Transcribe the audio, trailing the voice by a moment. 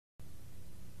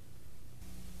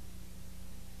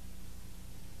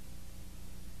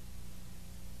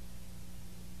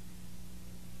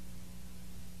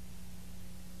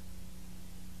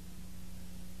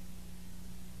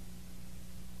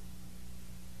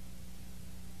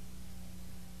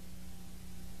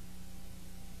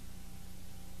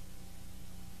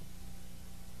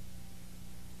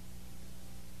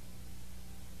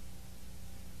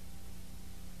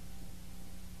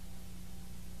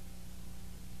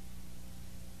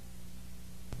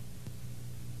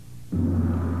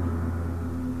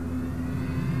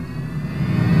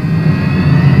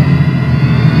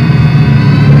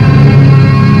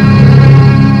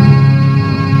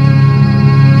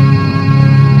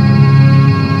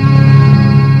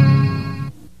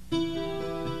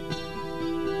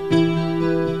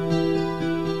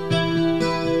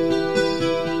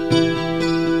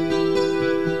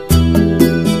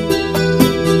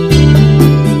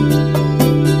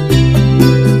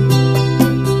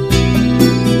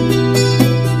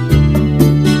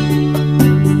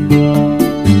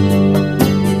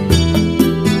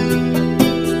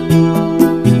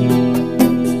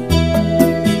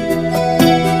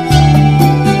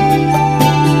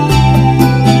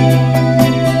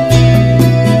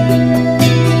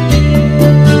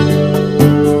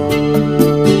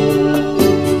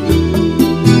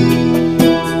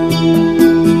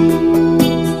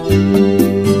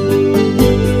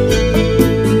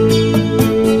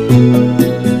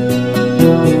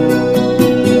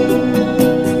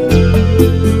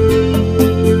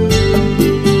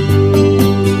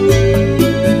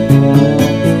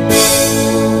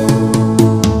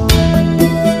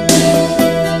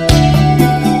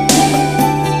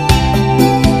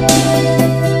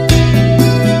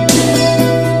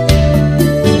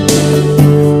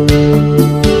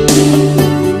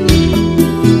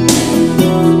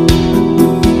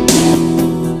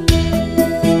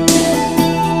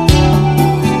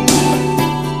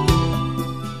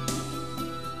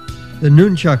The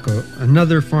Nunchaku,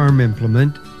 another farm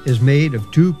implement, is made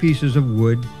of two pieces of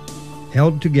wood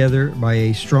held together by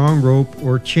a strong rope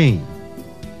or chain.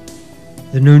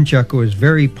 The Nunchaku is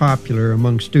very popular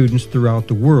among students throughout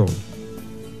the world,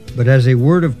 but as a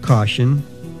word of caution,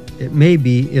 it may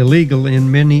be illegal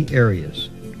in many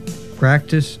areas.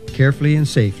 Practice carefully and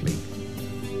safely.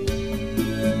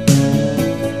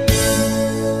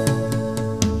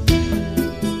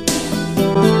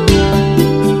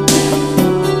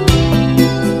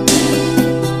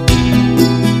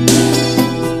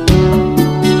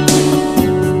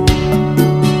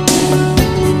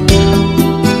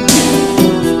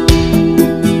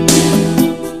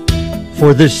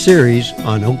 For this series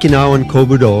on Okinawan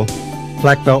Kobudo,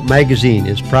 Black Belt Magazine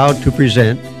is proud to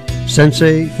present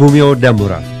Sensei Fumio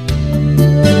Demira.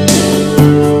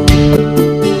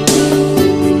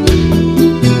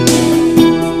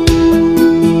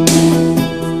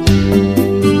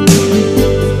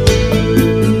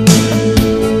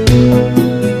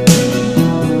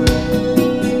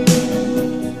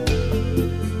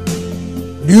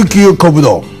 Ryukyu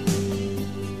Kobudo,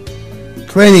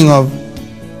 training of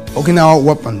Okinawa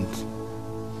weapons.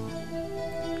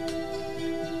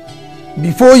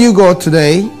 Before you go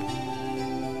today,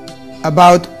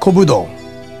 about Kobudo.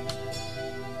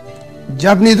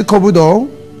 Japanese Kobudo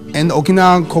and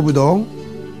Okinawan Kobudo,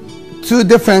 two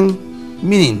different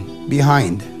meaning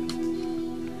behind.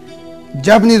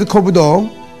 Japanese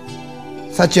Kobudo,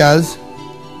 such as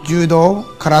Judo,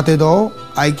 Karate-do,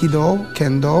 Aikido,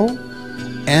 Kendo,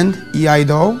 and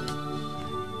Iaido,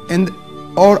 and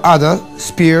all other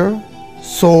spear,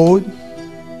 sword,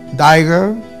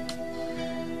 dagger,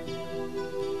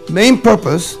 main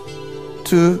purpose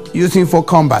to using for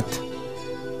combat.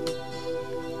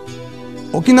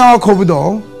 Okinawa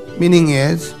Kobudo meaning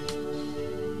is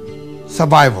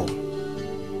survival,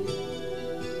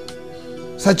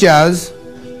 such as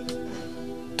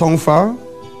tonfa,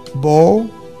 bow,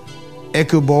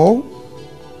 ekubo,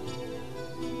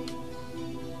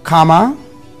 kama.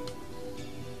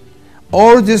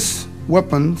 All these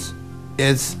weapons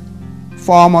is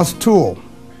farmer's tool.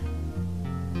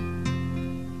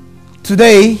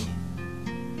 Today,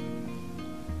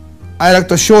 I'd like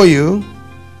to show you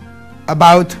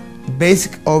about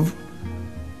basic of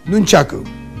Nunchaku.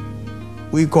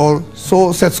 We call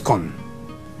so-setsukon.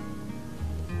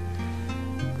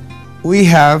 We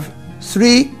have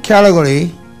three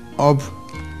categories of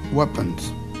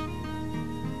weapons.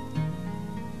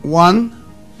 One,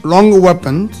 long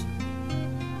weapons,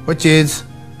 which is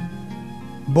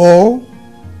bow,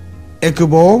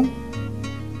 ekubo,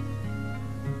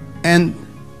 and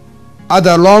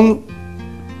other long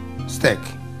stick,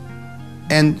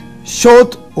 and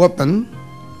short weapon,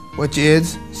 which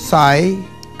is sai,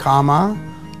 kama,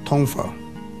 tonfa.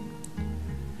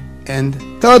 And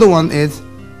third one is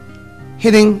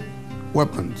hitting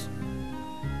weapons.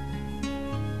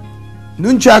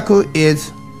 Nunchaku is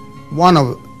one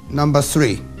of number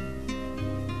three,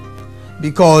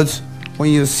 because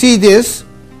when you see this,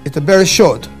 it's very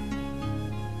short,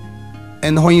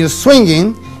 and when you're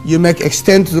swinging, you make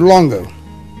extend longer.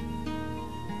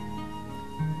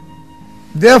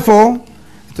 Therefore,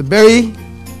 it's very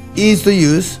easy to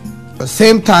use, but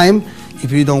same time,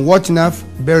 if you don't watch enough,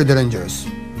 very dangerous.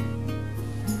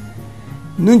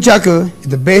 Nunchaku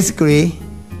is basically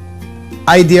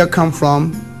idea come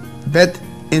from that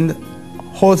in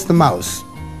holds the mouse,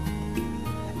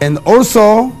 and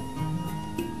also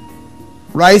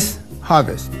rice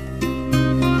harvest.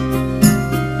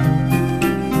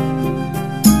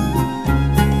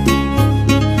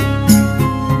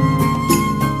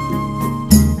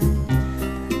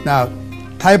 Now,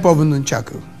 type of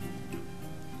Nunchaku.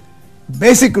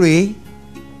 Basically,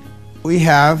 we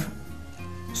have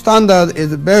standard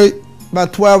is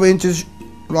about 12 inches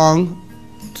long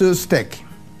to stick,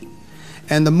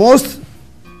 and the most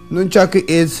Nunchaku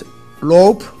is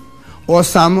rope or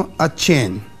some a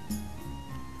chain.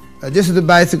 This is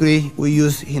basically we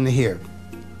use in here.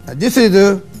 This is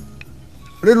a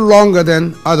little longer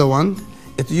than other one.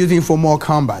 It's using for more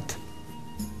combat.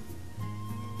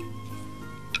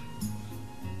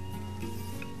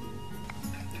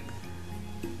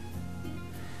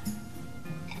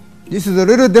 This is a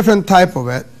little different type of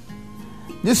it.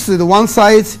 This is the one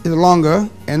side is longer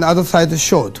and the other side is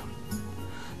short.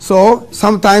 So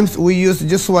sometimes we use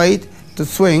this way to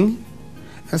swing,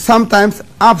 and sometimes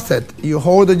opposite. You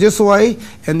hold it this way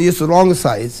and use the long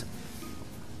sides.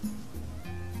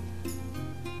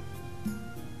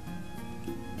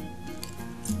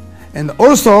 And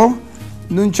also,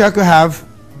 Nunchaku have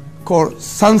called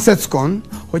Sansetsukon,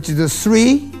 which is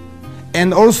 3,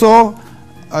 and also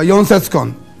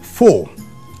Yonsetsukon, 4.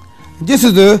 This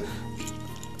is the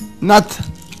not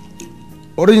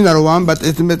original one, but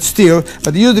it's made steel.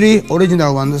 But usually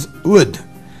original one is wood.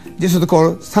 This is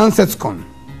called sunset cone.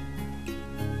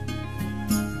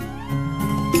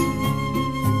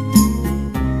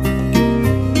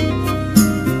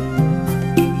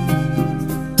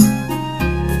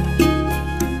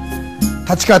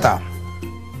 Tachikata.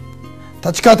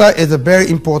 Tachikata is very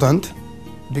important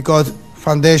because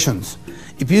foundations.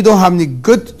 If you don't have any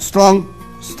good, strong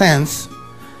stance,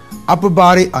 upper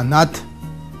body are not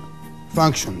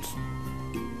functions.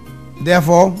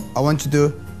 Therefore, I want to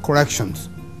do corrections.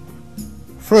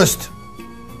 First,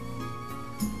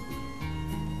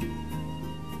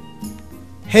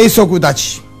 heisoku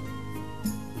dachi.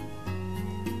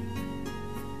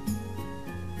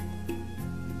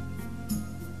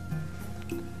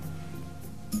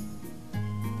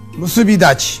 Musubi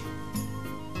dachi.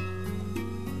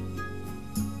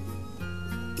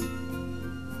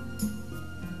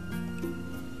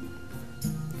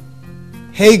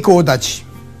 Heikou dachi.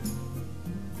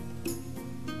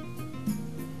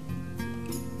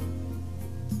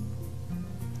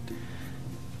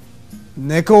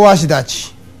 Neko ashi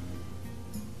dachi.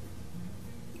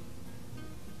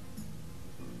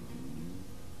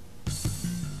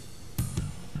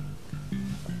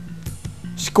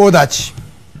 Shikou dachi.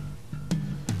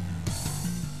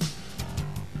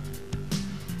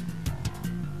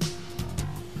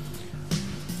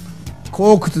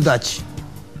 Koukutsu dachi.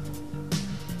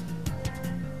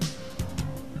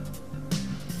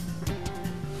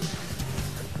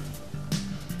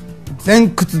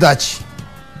 Zenkutsu dachi.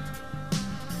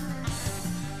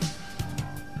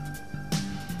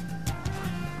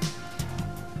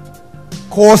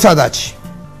 Kousa dachi.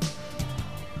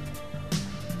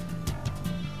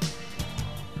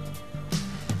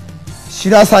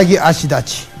 Shirasagi ashi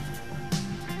dachi.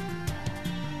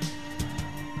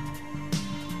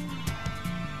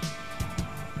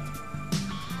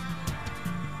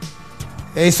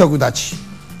 Eisoku dachi.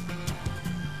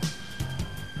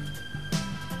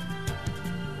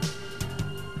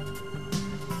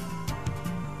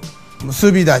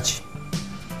 Musubi dachi.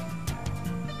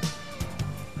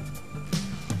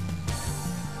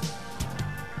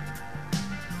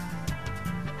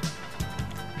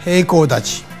 Heikou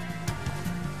dachi.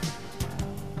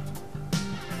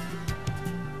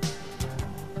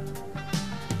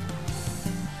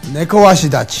 Neko ashi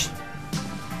dachi.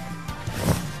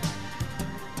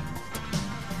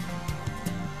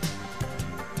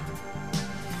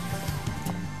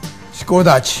 Shikou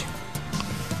dachi.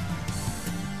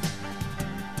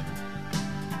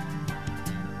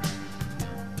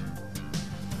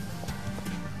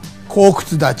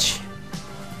 Koukutsu dachi.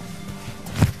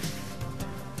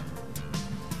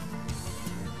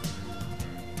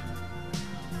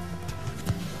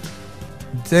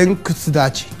 Zenkutsu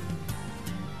dachi.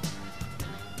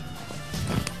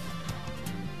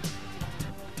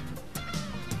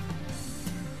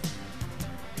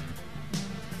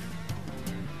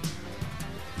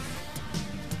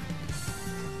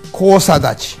 Kousa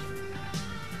dachi.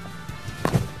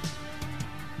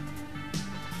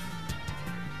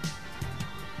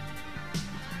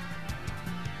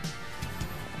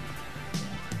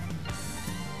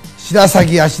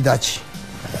 Shirasagi ashi dachi.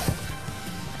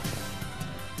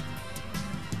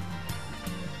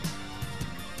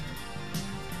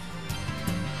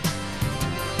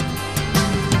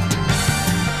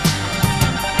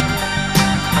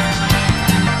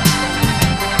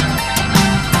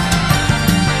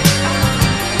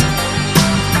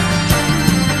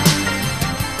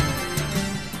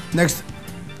 Next,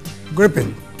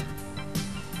 gripping.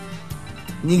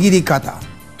 Nigiri kata.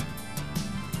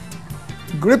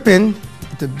 Gripping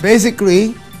is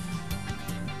basically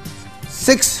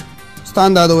 6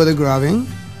 standard with grabbing,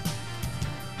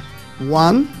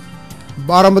 1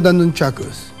 bottom of the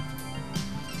nunchakus,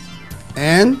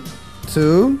 and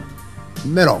 2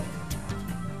 middle,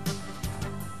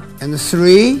 and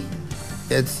 3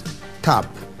 it's top,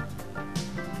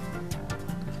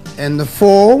 and the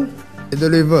 4 is the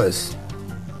reverse,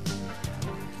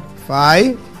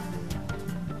 5,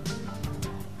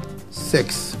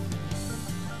 6.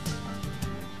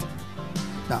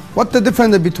 Now, what's the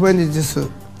difference between this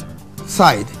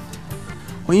side?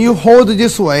 When you hold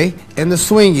this way and the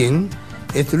swinging,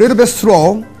 it's a little bit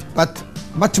slow, but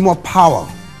much more power.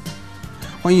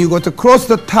 When you go to cross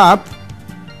the top,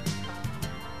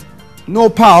 no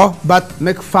power, but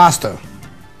make faster.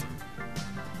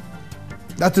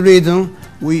 That's the reason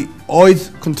we always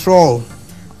control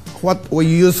what we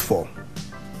use for.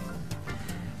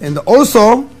 And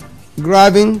also,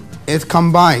 grabbing is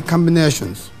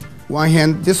combinations. One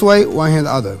hand this way, one hand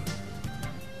other.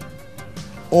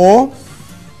 or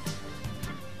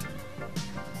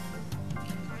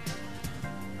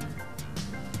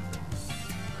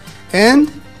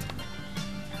and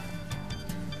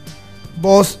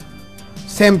both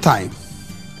same time,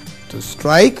 to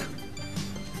strike,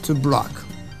 to block.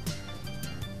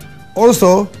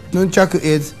 Also, nunchaku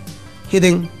is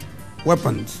hitting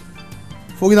weapons.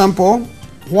 For example,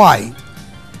 why?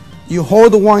 You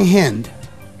hold one hand,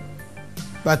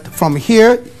 but from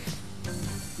here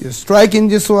you strike in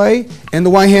this way, and the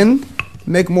one hand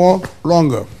make more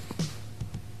longer.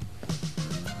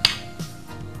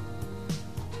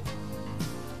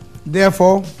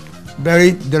 Therefore,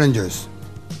 very dangerous.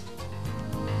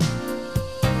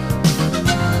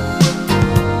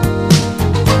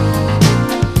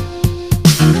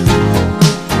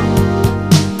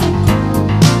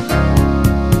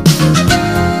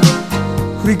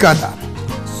 Furikata,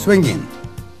 swinging.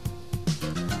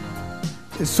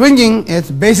 The swinging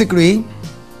is basically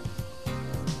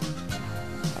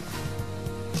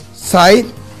side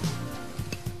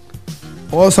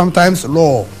or sometimes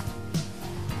low.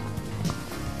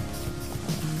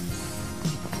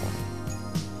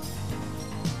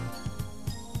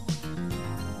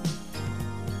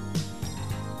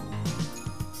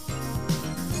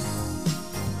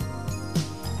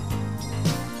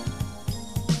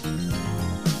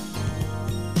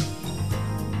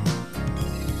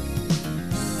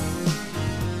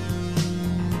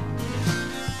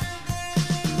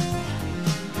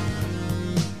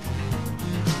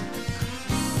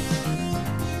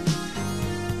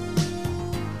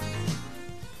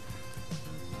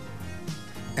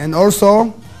 And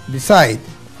also beside.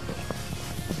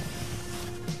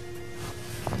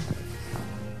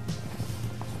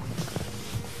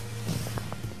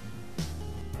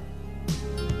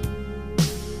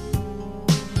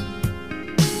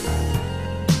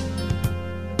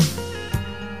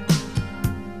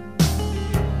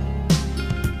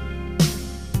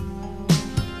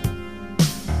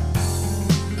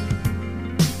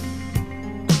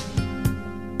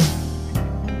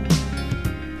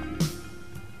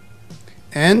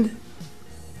 And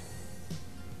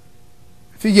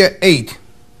figure 8.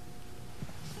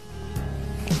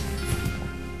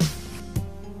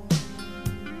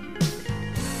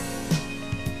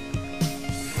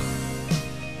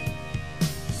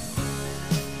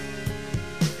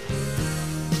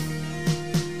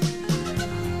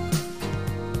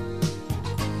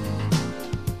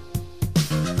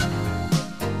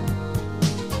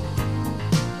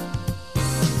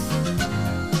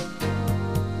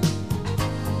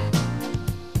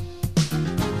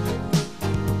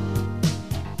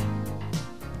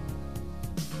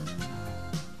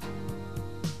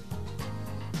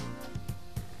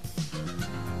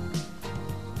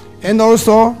 And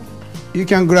also, you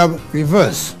can grab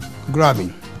reverse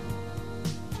grabbing.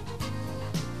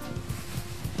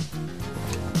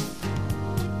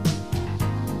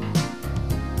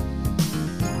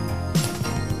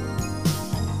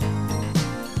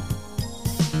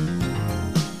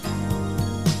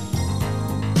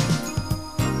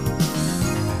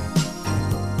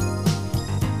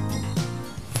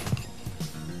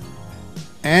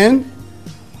 And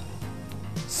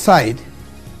side.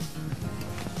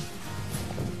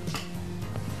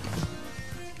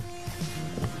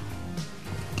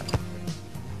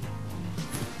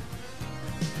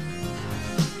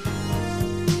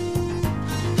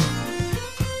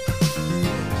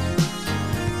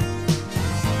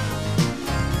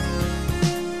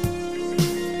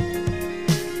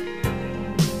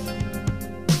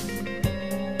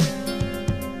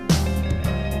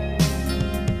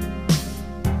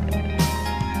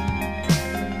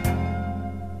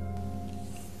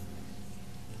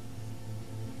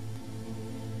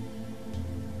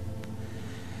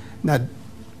 Now,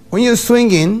 when you're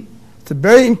swinging, it's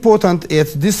very important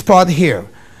is this part here.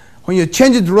 When you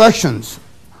change the directions,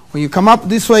 when you come up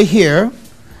this way here,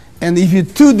 and if you're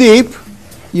too deep,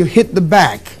 you hit the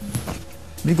back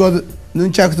because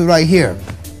nunchaku is right here.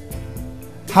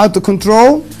 How to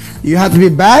control? You have to be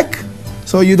back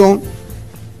so you don't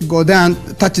go down,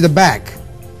 touch the back.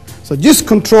 So this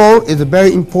control is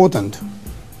very important.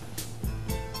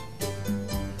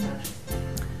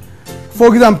 For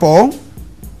example,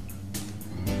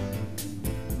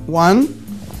 1,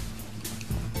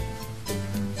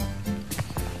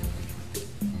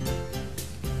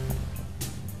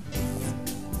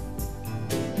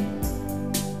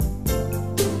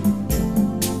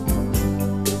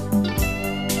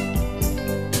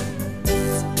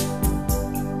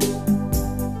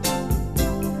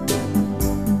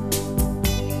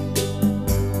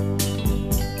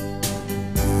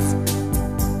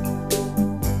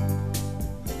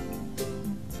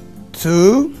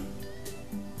 2,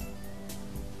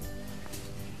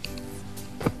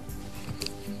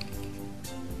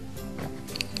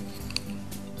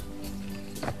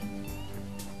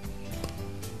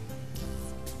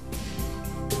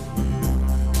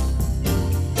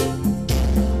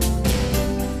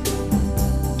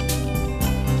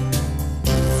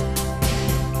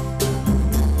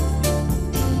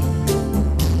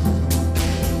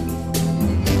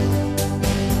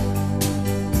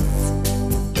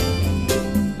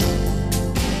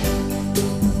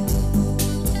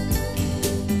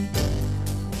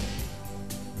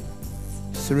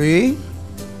 3,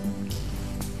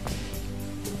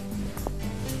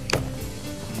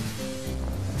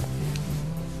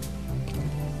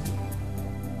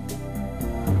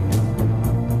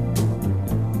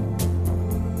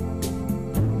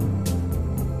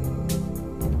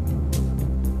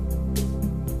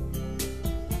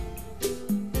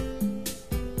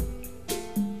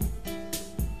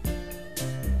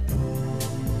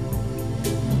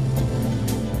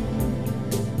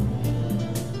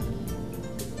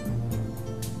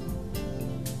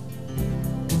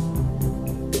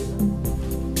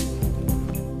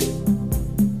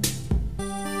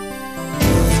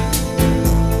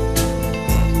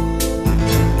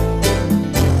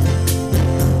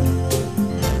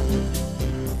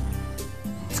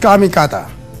 つかみ方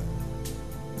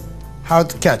how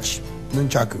to catch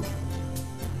nunchaku.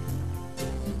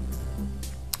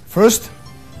 First,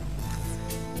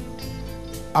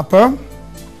 upper,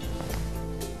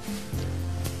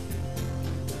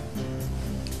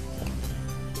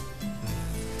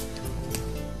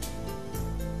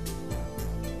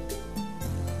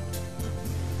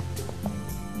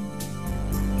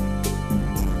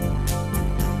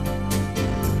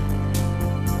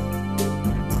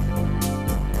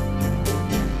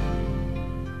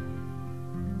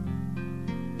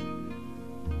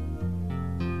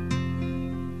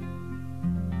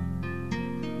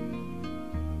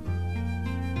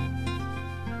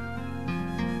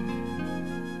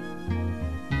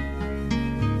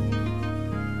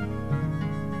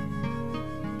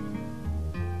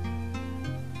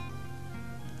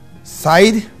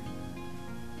 side,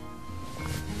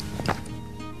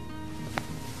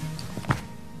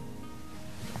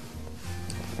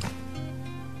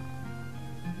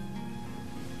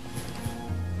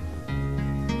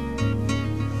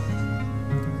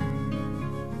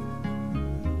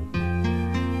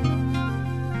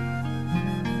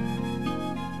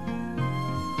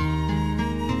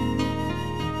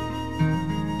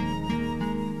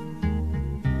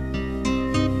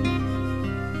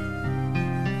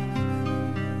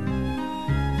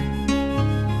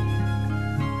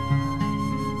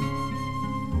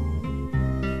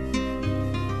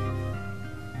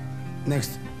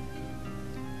 next,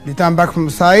 return back from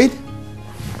the side,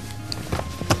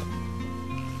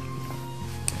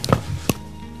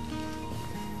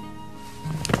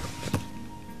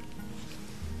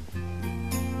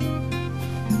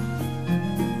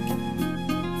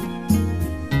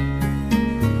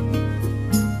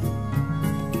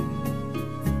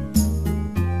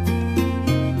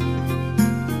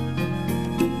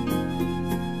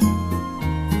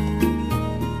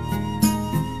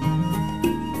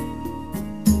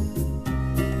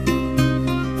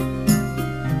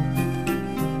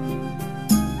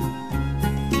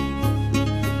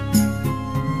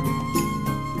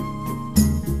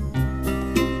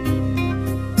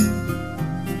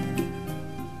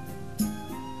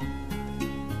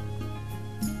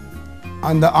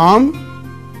 on the arm,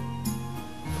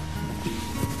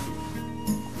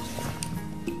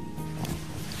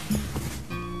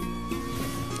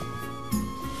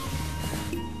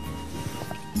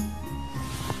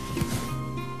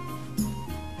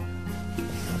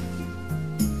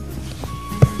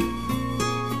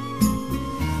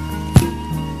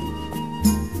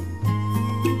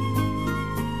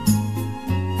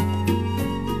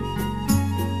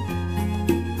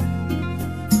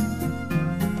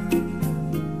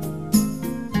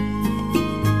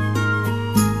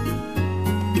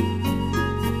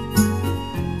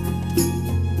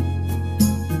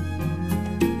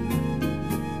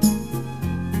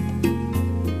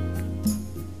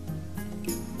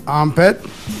 armpit,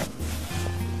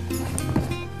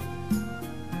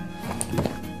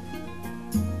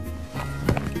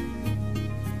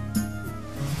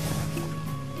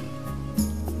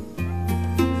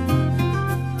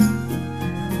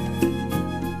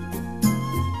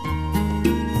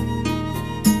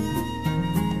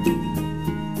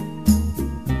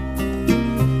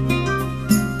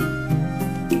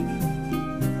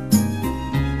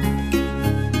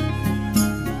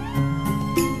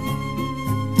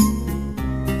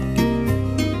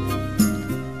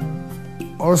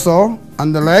 also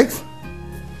on the legs.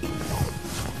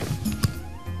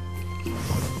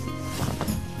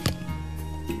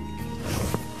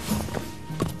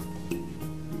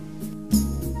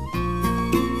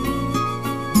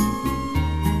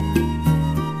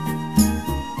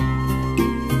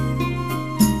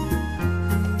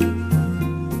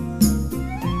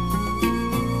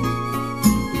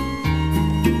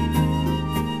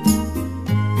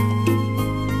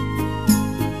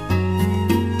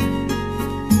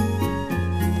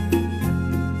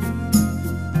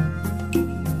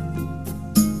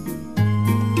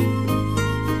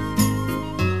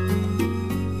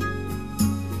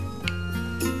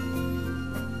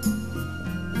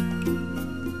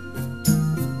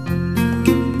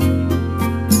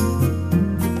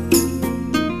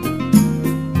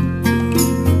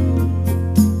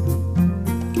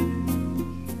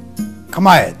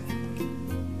 Kamae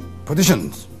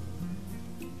positions.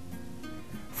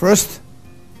 First,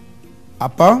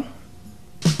 upper,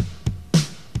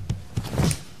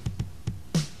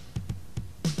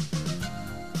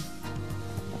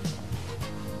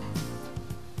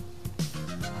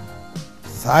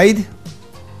 side,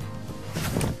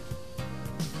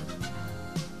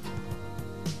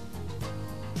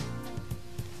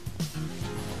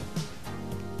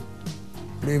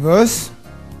 reverse,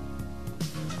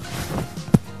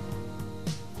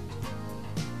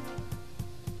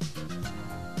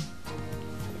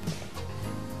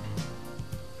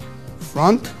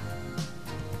 front,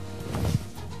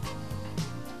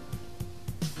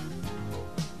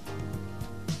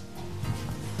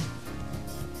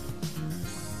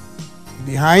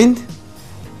 behind,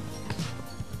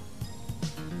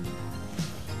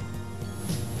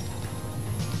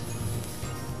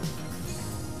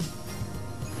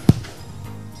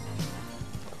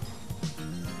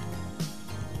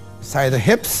 side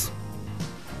hips,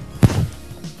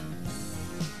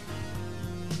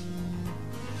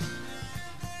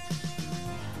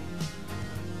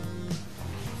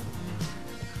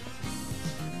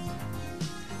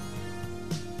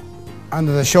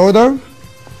 under the shoulder,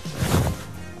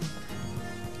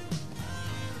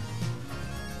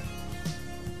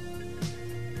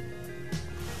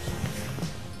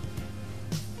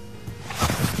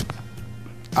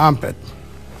 armpit,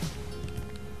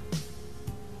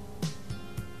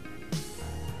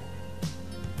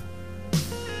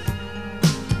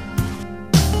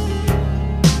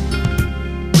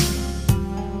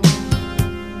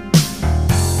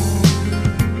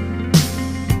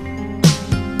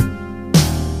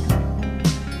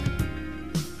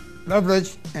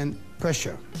 leverage and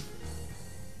pressure.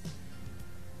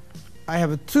 I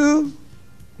have two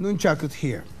nunchakus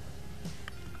here.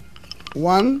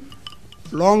 One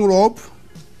long rope,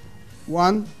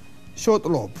 one short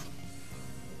rope.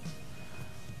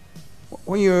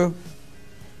 When you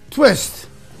twist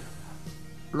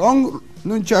long rope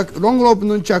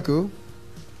nunchaku,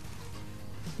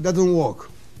 doesn't work.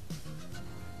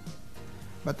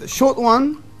 But the short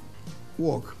one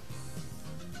work.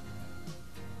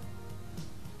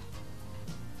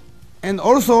 And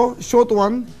also short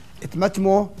one, it's much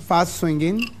more fast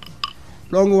swinging.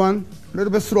 Long one, a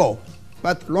little bit slow,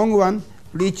 but long one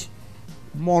reach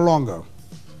more longer.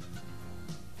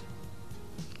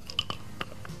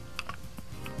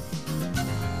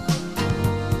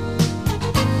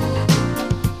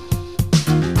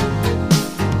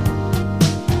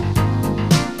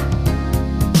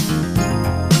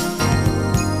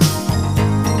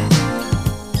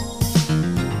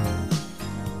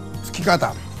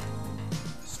 Tsukikata,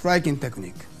 striking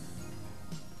technique.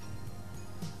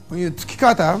 When you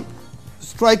tsukikata,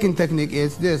 striking technique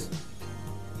is this.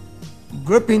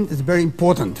 Gripping is very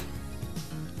important.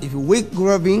 If you weak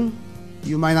gripping,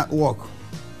 you might not work.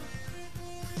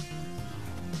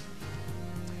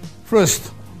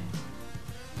 First,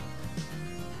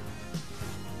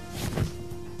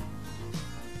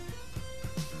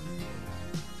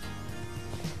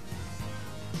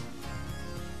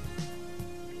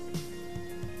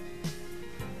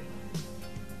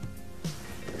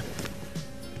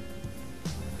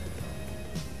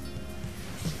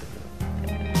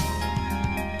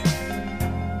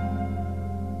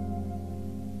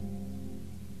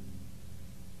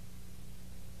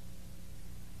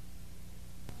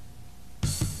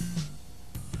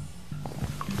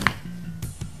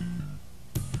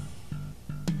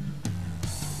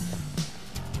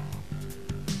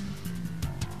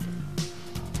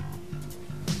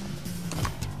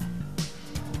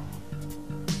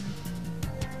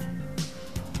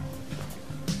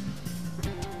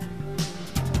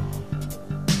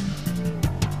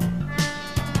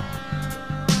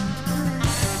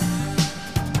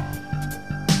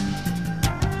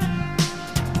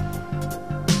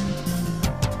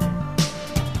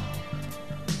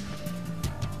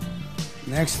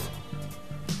 Next.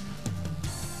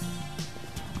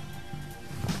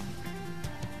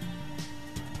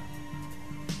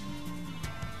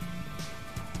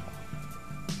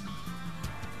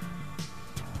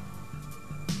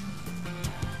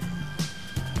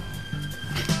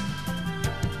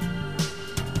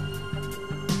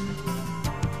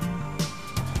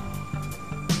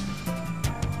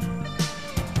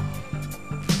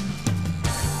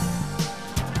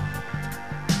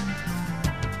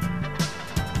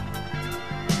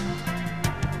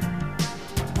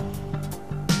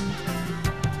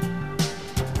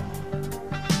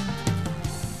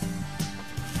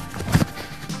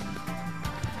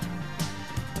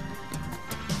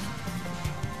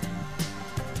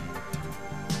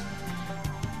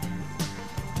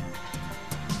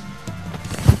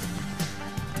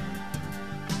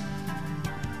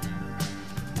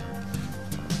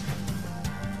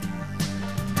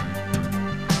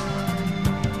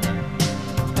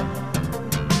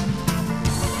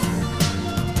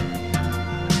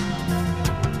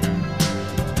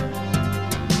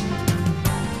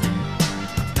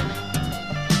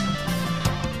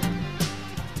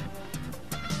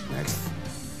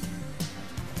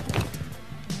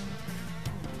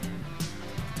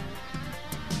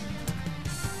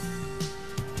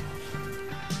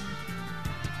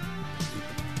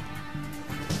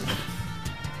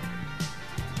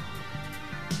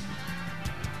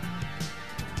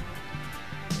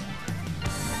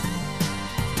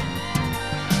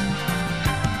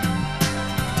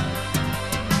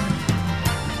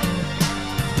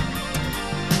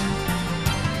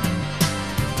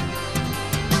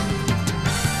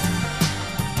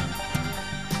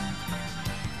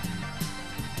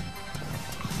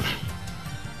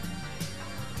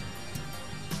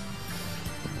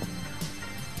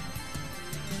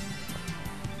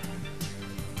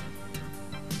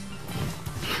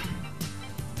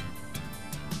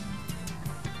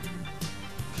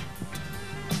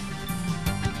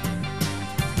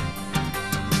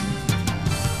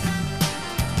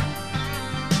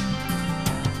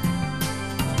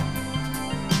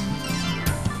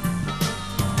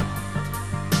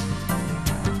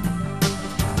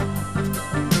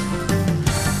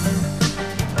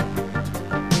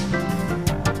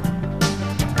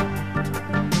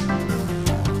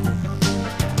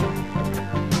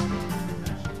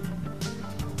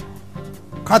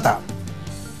 Kata.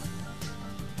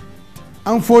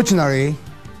 Unfortunately,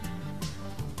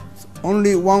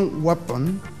 only one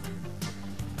weapon,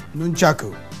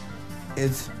 Nunchaku,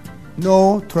 is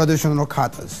no traditional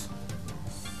katas.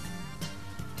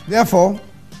 Therefore,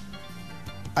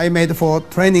 I made for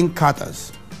training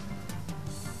katas.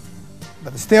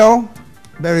 But still,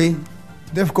 very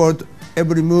difficult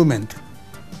every movement.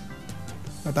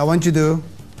 But I want you to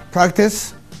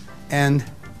practice and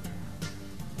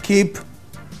keep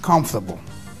comfortable.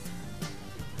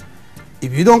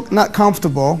 If you don't not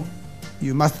comfortable,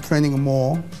 you must training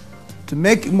more to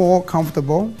make it more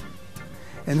comfortable.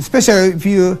 And especially if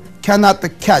you cannot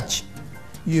catch,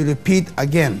 you repeat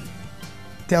again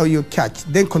till you catch,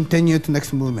 then continue to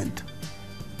next movement.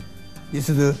 This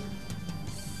is the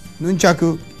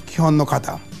Nunchaku Kihon no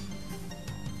Kata.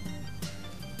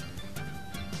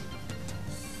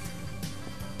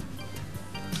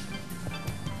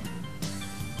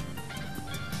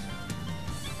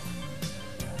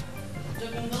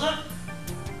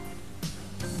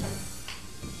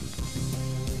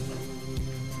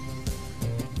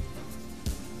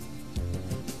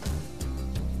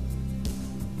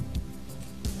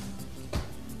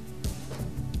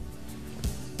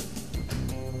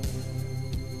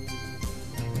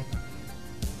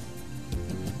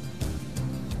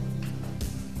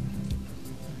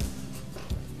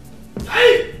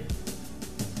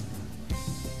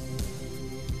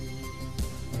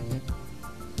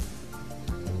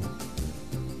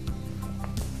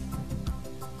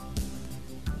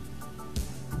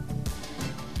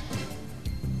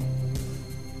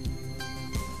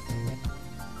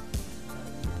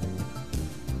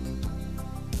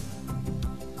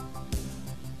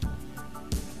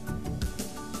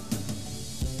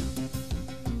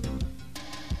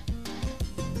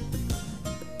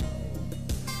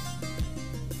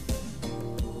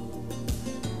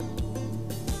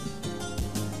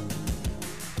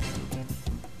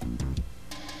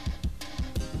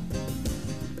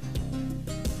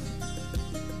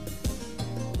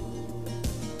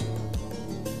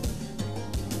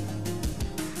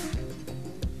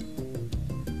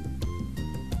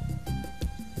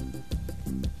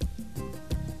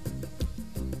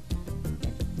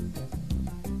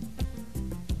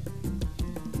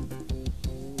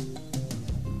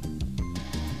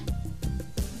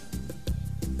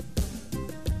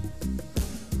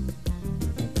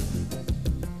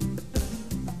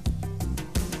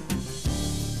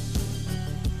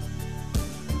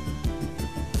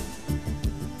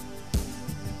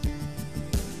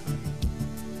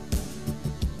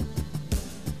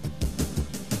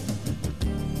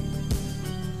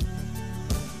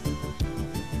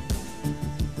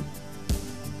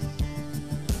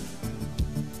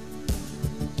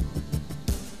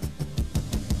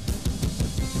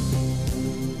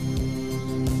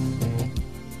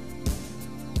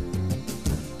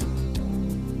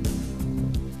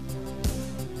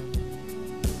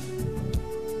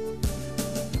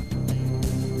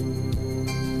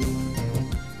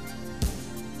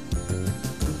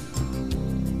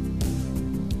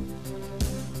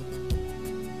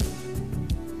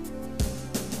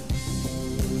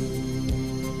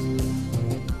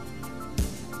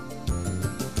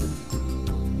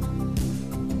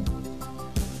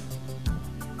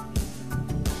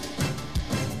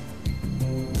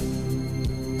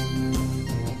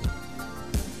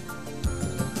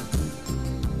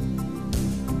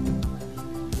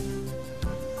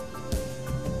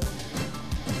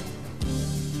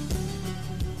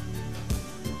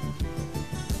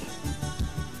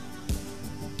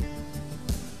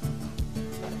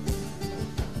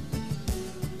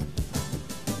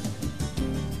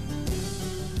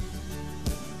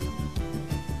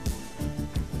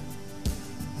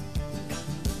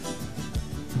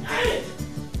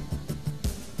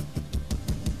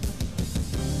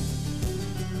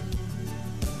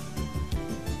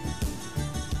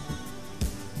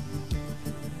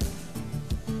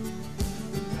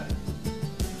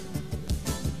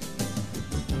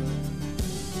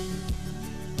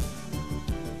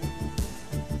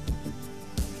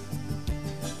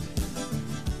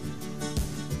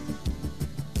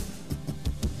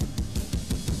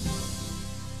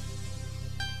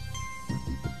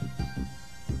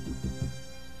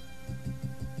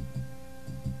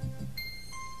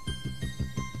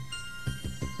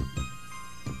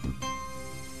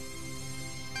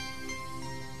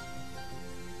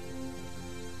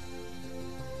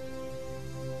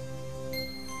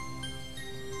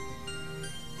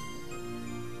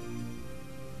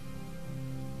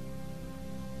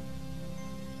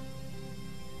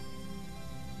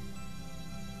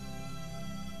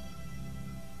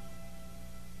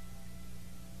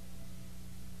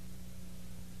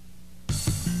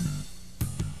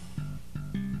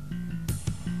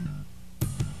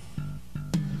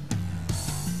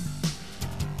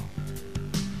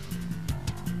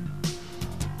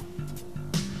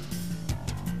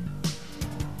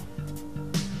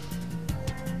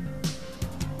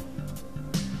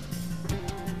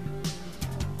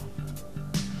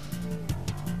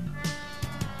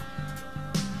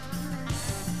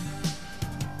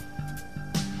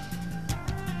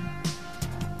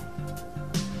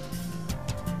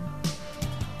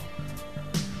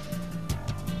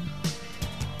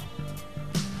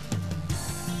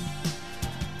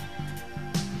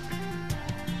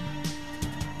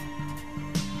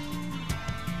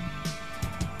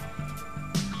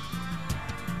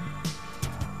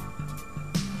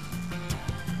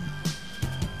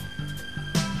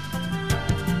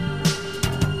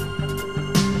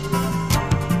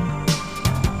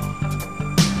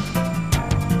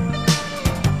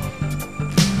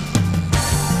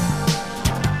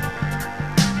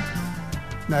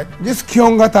 This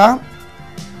Kyongata,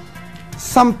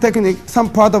 some technique, some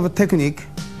part of a technique,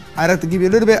 I'd like to give you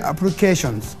a little bit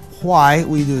applications why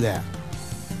we do that.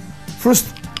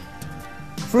 First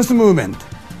movement.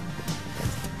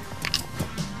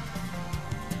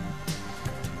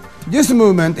 This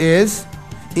movement is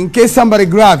in case somebody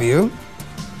grab you,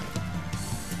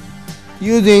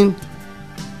 using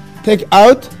take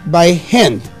out by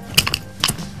hand.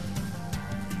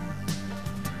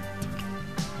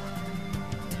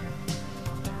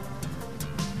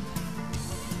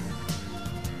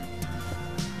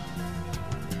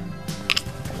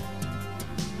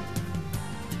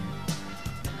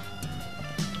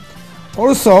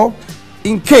 Also,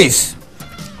 in case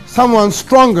someone's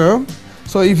stronger,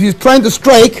 so if you're trying to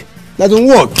strike, doesn't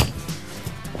work.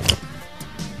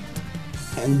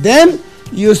 And then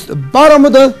use the bottom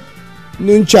of the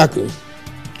nunchaku.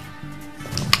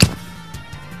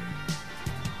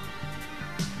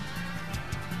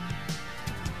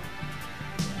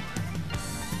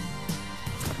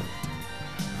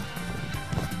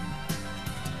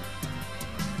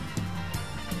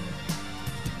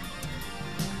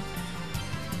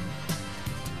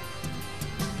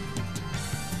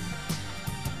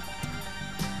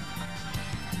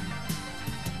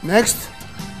 Next,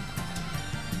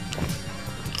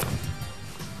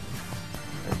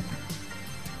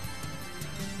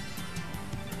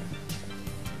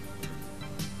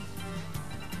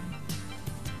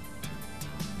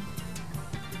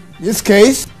 this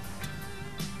case,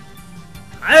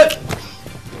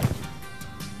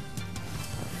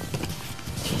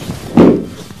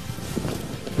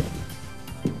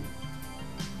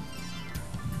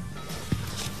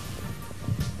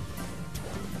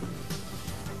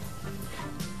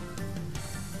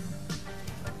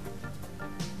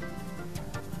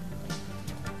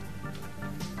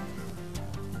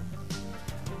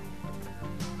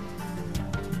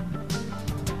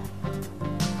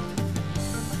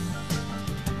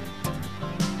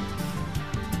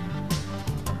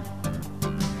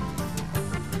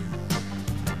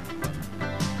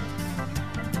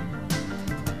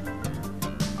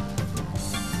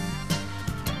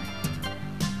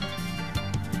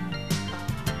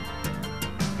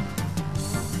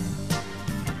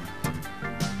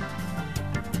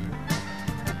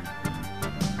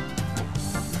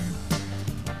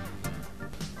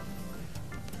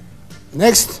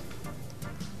 next,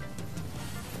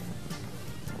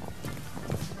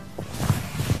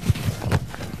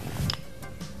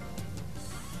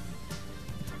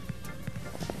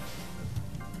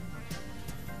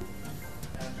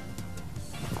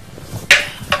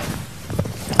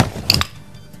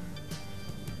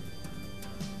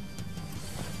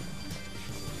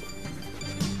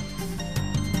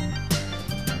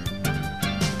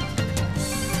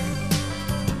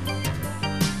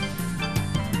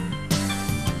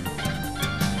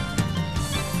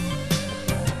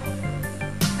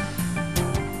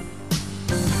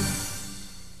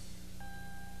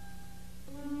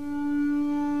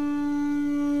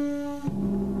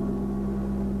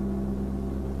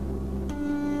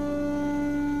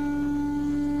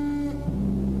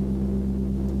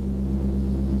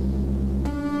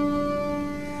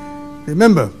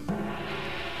 remember,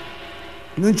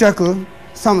 nunchaku,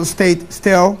 some state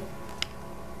still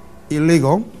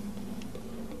illegal,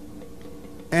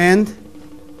 and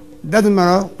doesn't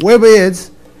matter wherever it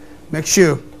is, make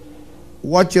sure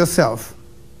watch yourself,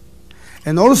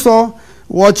 and also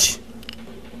watch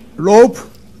rope,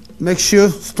 make sure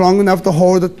strong enough to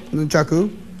hold the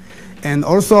nunchaku, and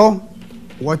also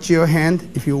watch your hand.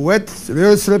 If you're wet, it's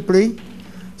really slippery,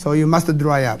 so you must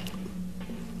dry up.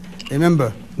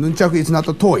 Remember, nunchaku is not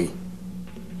a toy.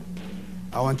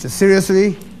 I want you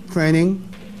seriously training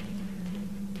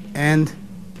and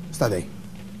study.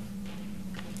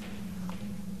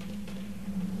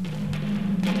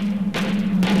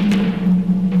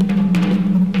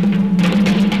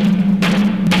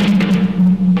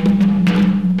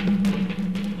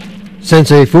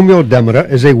 Sensei Fumio Demira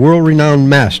is a world-renowned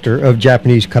master of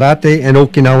Japanese karate and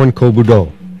Okinawan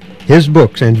kobudo. His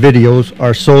books and videos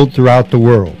are sold throughout the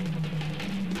world.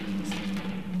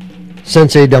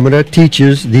 Sensei Demira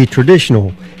teaches the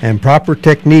traditional and proper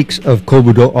techniques of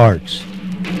kobudo arts.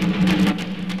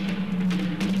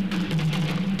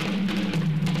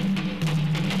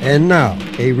 And now,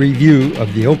 a review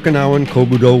of the Okinawan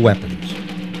kobudo weapons.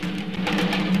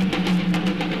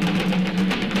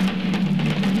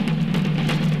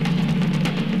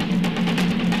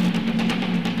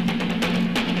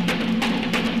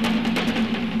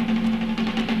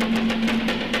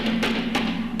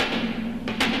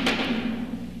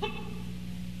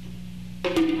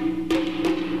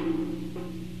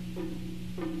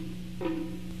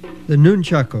 The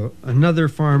Nunchaku, another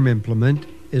farm implement,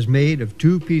 is made of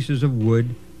two pieces of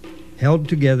wood held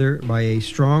together by a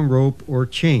strong rope or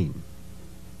chain.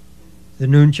 The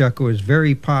Nunchaku is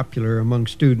very popular among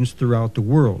students throughout the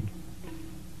world,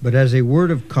 but as a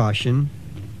word of caution,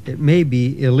 it may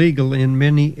be illegal in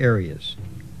many areas.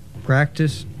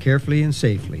 Practice carefully and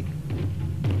safely.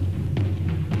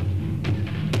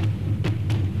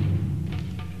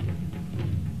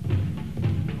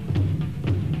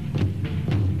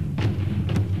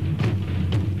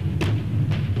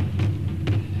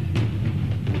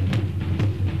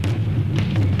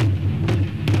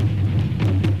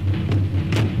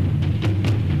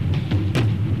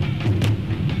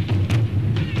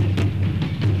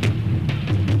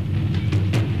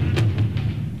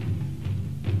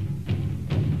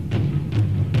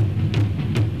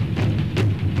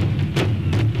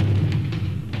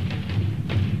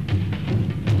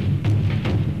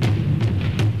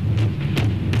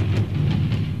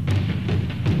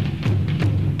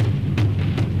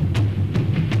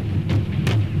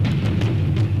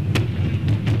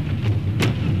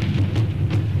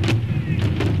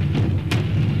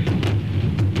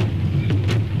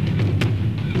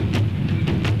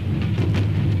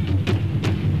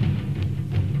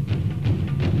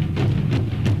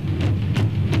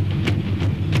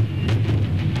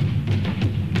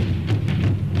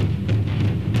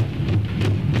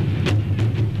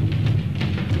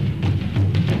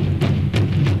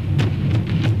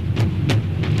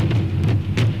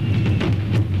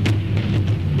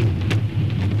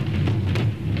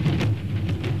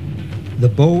 The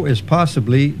bow is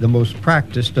possibly the most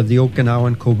practiced of the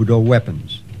Okinawan Kobudo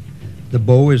weapons. The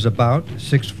bow is about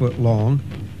 6 foot long,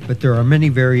 but there are many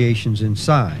variations in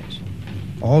size.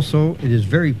 Also, it is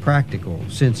very practical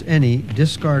since any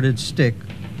discarded stick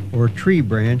or tree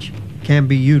branch can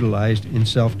be utilized in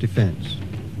self-defense.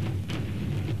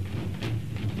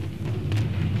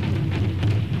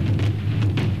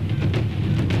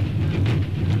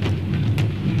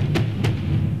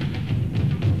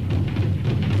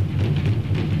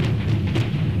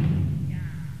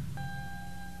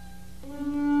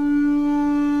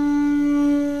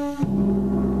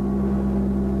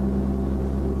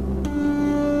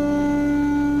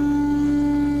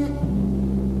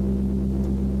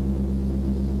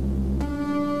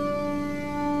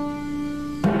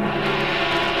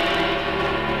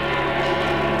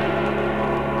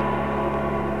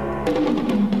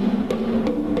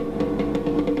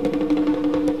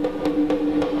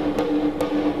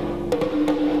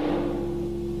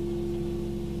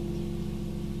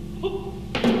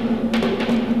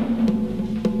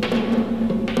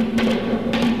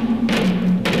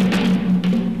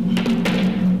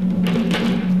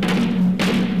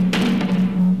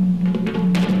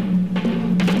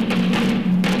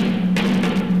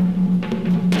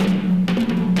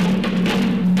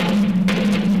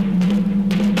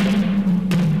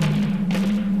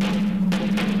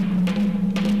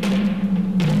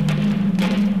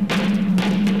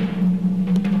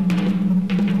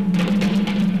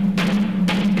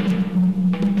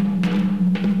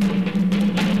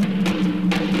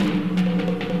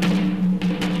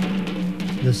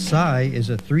 The sai is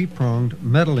a three-pronged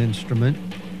metal instrument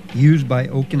used by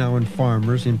Okinawan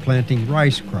farmers in planting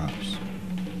rice crops.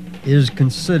 It is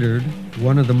considered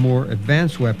one of the more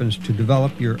advanced weapons to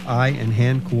develop your eye and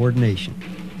hand coordination.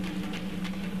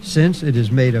 Since it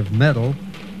is made of metal,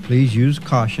 please use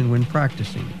caution when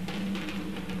practicing.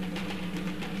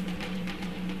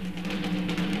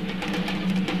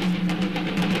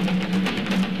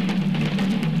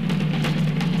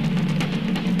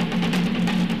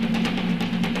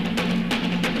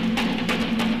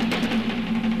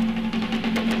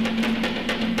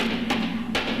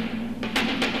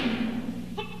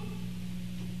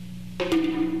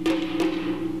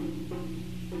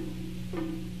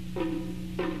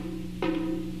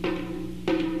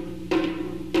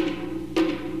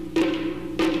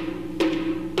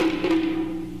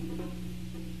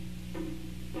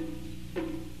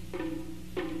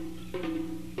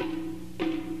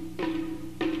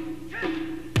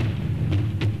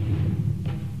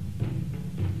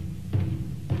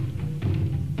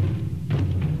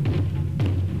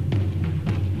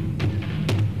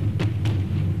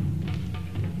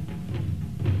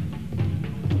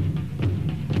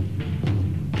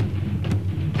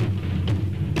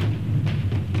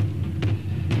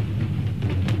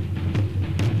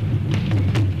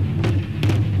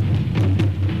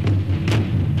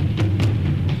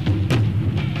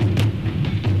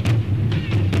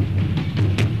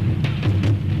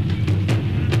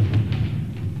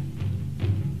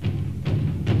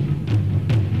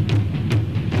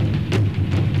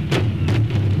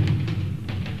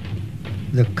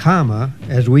 kama,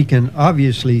 as we can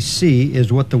obviously see,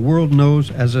 is what the world knows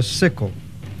as a sickle,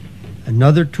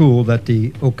 another tool that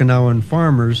the Okinawan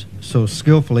farmers so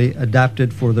skillfully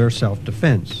adapted for their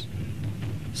self-defense.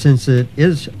 Since it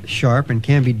is sharp and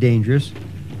can be dangerous,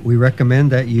 we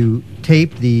recommend that you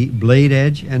tape the blade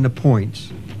edge and the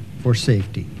points for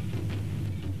safety.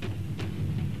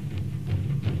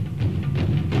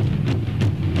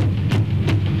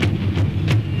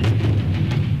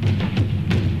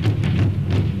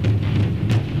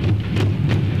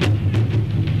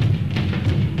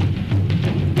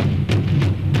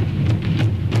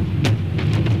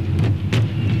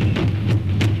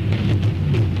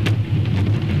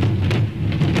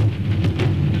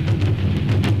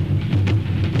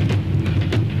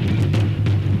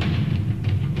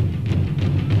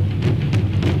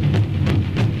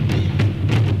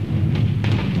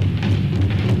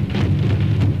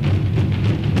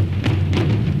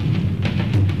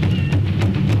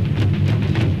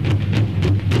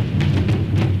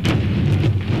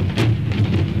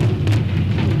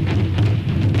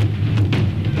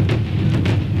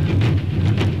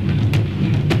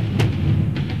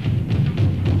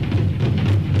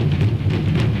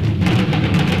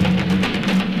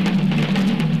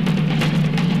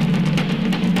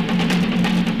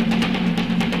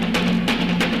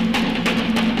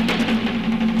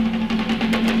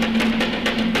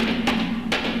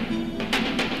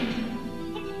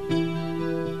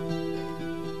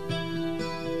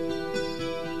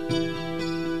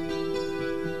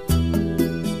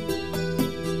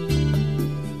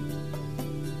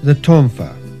 The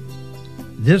tonfa.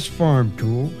 This farm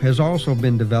tool has also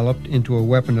been developed into a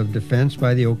weapon of defense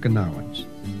by the Okinawans.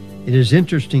 It is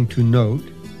interesting to note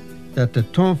that the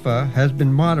tonfa has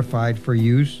been modified for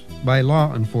use by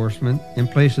law enforcement in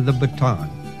place of the baton.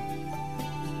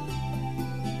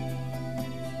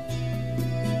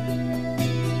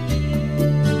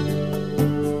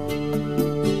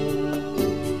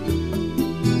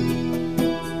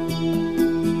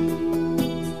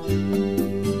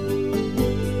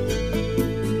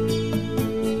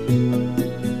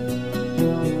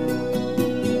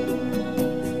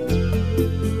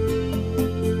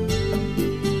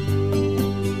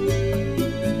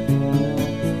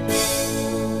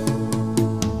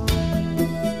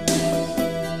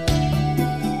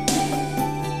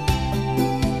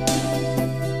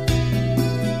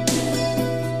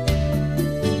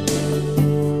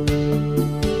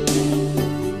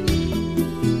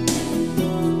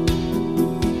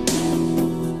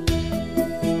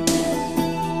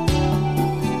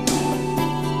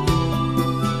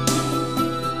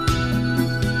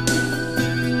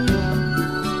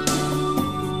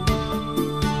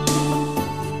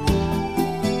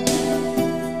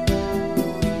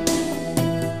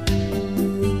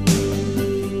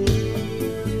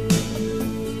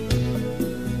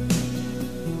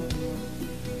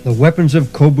 The weapons of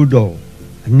Kobudo,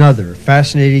 another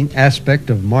fascinating aspect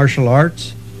of martial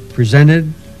arts,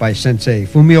 presented by Sensei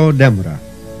Fumio Demira.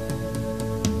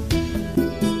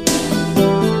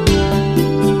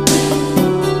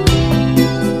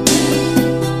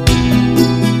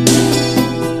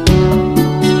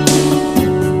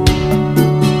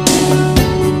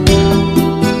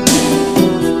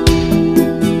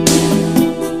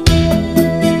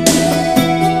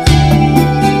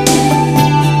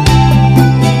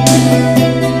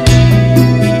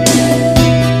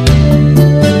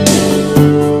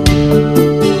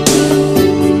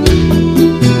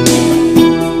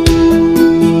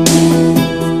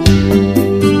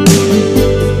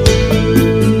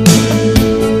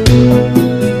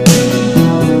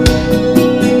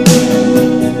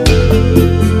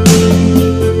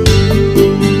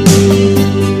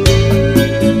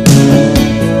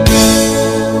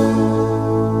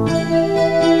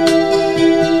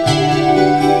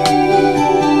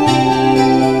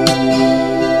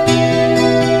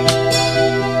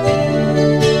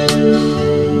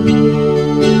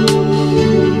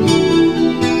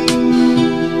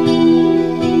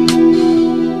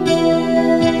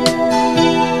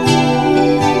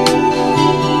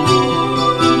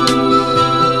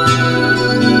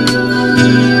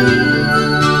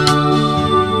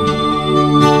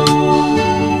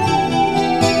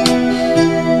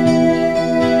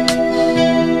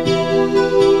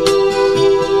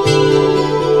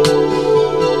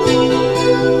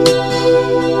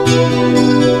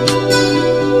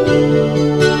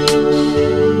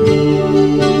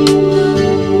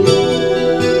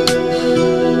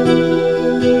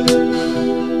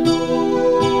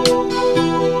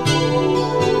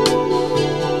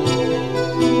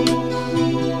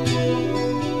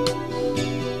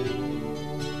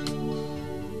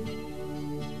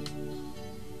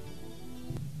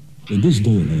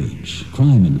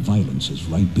 Violence is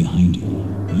right behind you.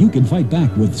 You can fight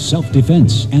back with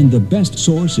self-defense, and the best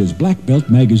source is Black Belt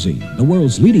Magazine, the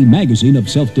world's leading magazine of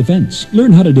self-defense.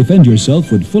 Learn how to defend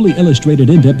yourself with fully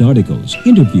illustrated in-depth articles,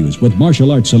 interviews with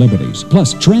martial arts celebrities,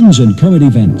 plus trends and current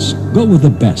events. Go with the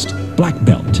best, Black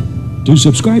Belt. To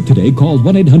subscribe today, call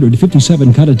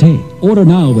 1-800-57-KARATE. Order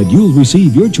now and you'll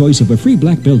receive your choice of a free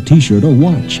Black Belt t-shirt or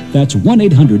watch. That's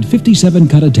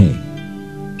 1-800-57-KARATE.